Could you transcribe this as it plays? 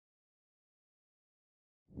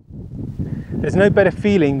There's no better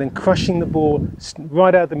feeling than crushing the ball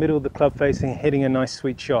right out the middle of the club face and hitting a nice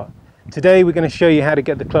sweet shot. Today we're going to show you how to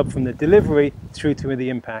get the club from the delivery through to the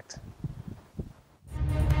impact.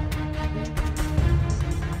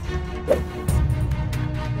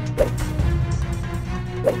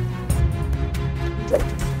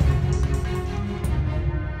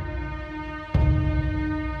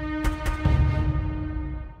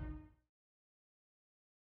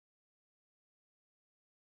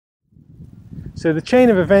 So the chain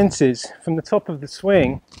of events is, from the top of the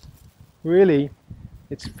swing, really,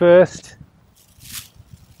 it's first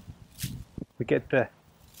we get the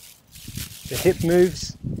hip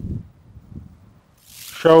moves,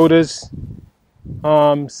 shoulders,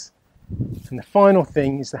 arms, and the final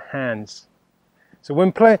thing is the hands. So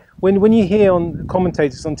when you hear on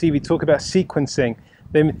commentators on TV talk about sequencing,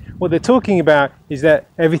 then what they're talking about is that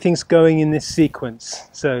everything's going in this sequence.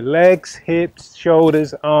 So legs, hips,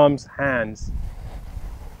 shoulders, arms, hands.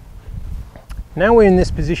 Now we're in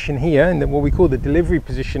this position here, in what we call the delivery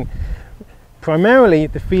position. Primarily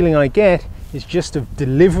the feeling I get is just of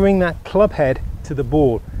delivering that club head to the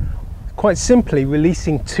ball. Quite simply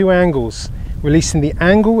releasing two angles. Releasing the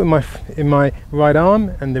angle in my right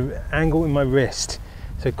arm and the angle in my wrist.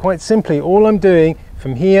 So quite simply all I'm doing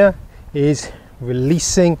from here is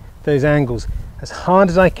releasing those angles as hard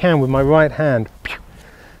as I can with my right hand.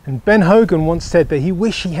 And Ben Hogan once said that he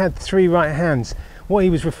wished he had 3 right hands. What he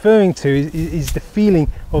was referring to is the feeling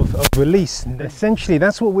of release. And essentially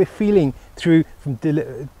that's what we're feeling through from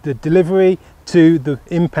the delivery to the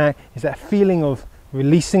impact, is that feeling of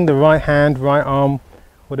releasing the right hand, right arm,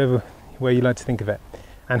 whatever way you like to think of it.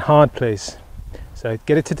 And hard, please. So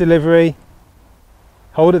get it to delivery,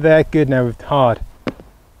 hold it there, good. Now with hard,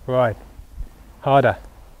 right, harder,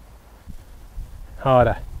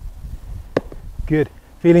 harder, good.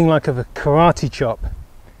 Feeling like of a karate chop.